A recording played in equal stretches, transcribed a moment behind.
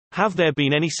Have there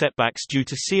been any setbacks due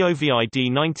to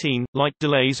COVID-19, like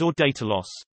delays or data loss?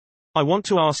 I want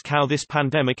to ask how this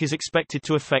pandemic is expected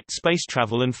to affect space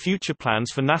travel and future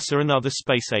plans for NASA and other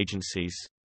space agencies.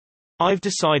 I've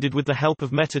decided with the help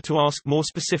of Meta to ask more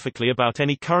specifically about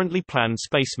any currently planned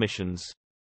space missions.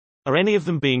 Are any of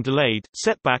them being delayed,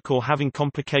 set back or having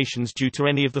complications due to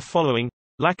any of the following?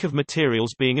 Lack of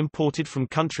materials being imported from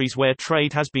countries where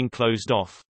trade has been closed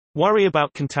off. Worry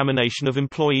about contamination of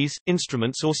employees,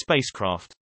 instruments or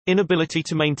spacecraft. Inability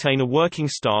to maintain a working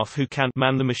staff who can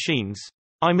man the machines.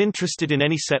 I'm interested in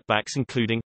any setbacks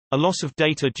including a loss of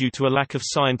data due to a lack of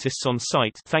scientists on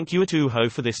site. Thank you at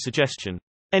UHO for this suggestion.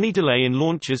 Any delay in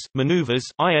launches, maneuvers,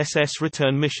 ISS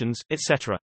return missions,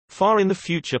 etc. Far in the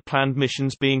future planned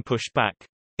missions being pushed back.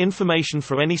 Information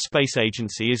for any space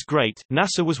agency is great.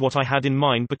 NASA was what I had in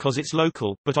mind because it's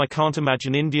local, but I can't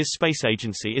imagine India's space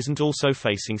agency isn't also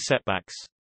facing setbacks.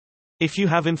 If you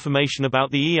have information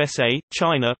about the ESA,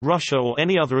 China, Russia or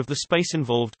any other of the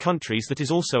space-involved countries, that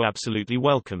is also absolutely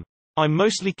welcome. I'm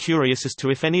mostly curious as to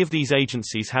if any of these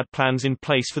agencies had plans in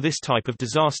place for this type of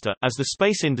disaster, as the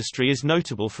space industry is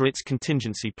notable for its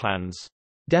contingency plans.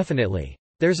 Definitely.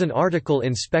 There's an article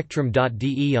in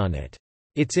Spectrum.de on it.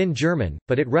 It's in German,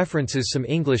 but it references some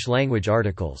English-language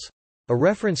articles. A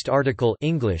referenced article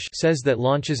English says that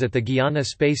launches at the Guiana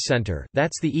Space Center,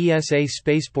 that's the ESA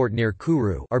spaceport near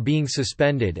Kourou, are being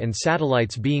suspended and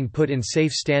satellites being put in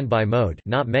safe standby mode.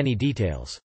 Not many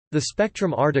details. The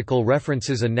Spectrum article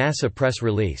references a NASA press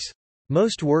release.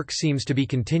 Most work seems to be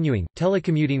continuing,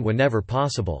 telecommuting whenever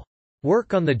possible.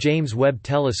 Work on the James Webb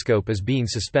Telescope is being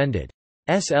suspended.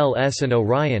 SLS and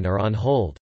Orion are on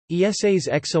hold. ESA's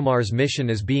ExoMars mission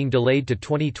is being delayed to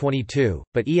 2022,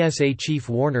 but ESA chief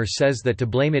Warner says that to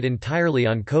blame it entirely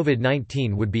on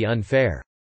COVID-19 would be unfair.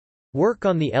 Work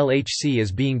on the LHC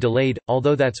is being delayed,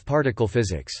 although that's particle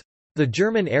physics. The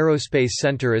German Aerospace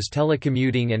Center is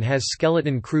telecommuting and has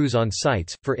skeleton crews on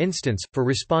sites, for instance, for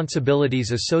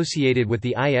responsibilities associated with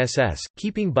the ISS,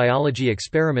 keeping biology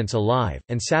experiments alive,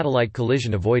 and satellite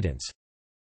collision avoidance.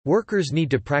 Workers need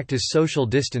to practice social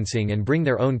distancing and bring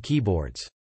their own keyboards.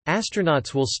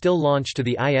 Astronauts will still launch to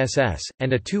the ISS,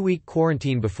 and a 2-week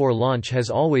quarantine before launch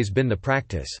has always been the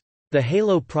practice. The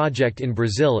HALO project in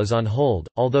Brazil is on hold,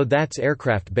 although that's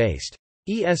aircraft-based.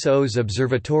 ESO's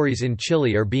observatories in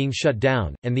Chile are being shut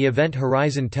down, and the Event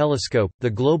Horizon Telescope, the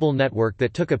global network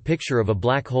that took a picture of a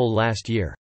black hole last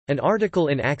year. An article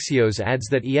in Axios adds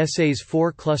that ESA's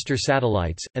 4 cluster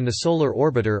satellites, and the Solar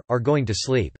Orbiter, are going to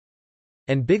sleep.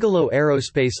 And Bigelow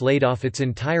Aerospace laid off its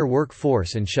entire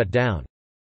workforce and shut down.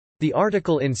 The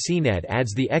article in CNET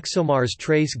adds the ExoMars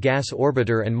Trace Gas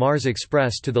Orbiter and Mars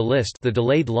Express to the list. The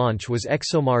delayed launch was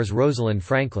ExoMars Rosalind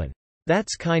Franklin.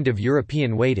 That's kind of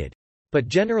European-weighted. But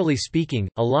generally speaking,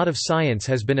 a lot of science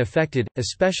has been affected,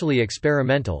 especially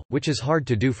experimental, which is hard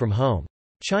to do from home.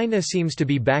 China seems to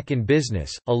be back in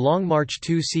business. A Long March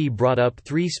 2C brought up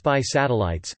 3 spy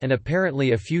satellites, and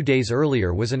apparently a few days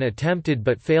earlier was an attempted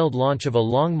but failed launch of a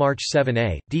Long March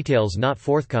 7A, details not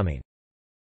forthcoming.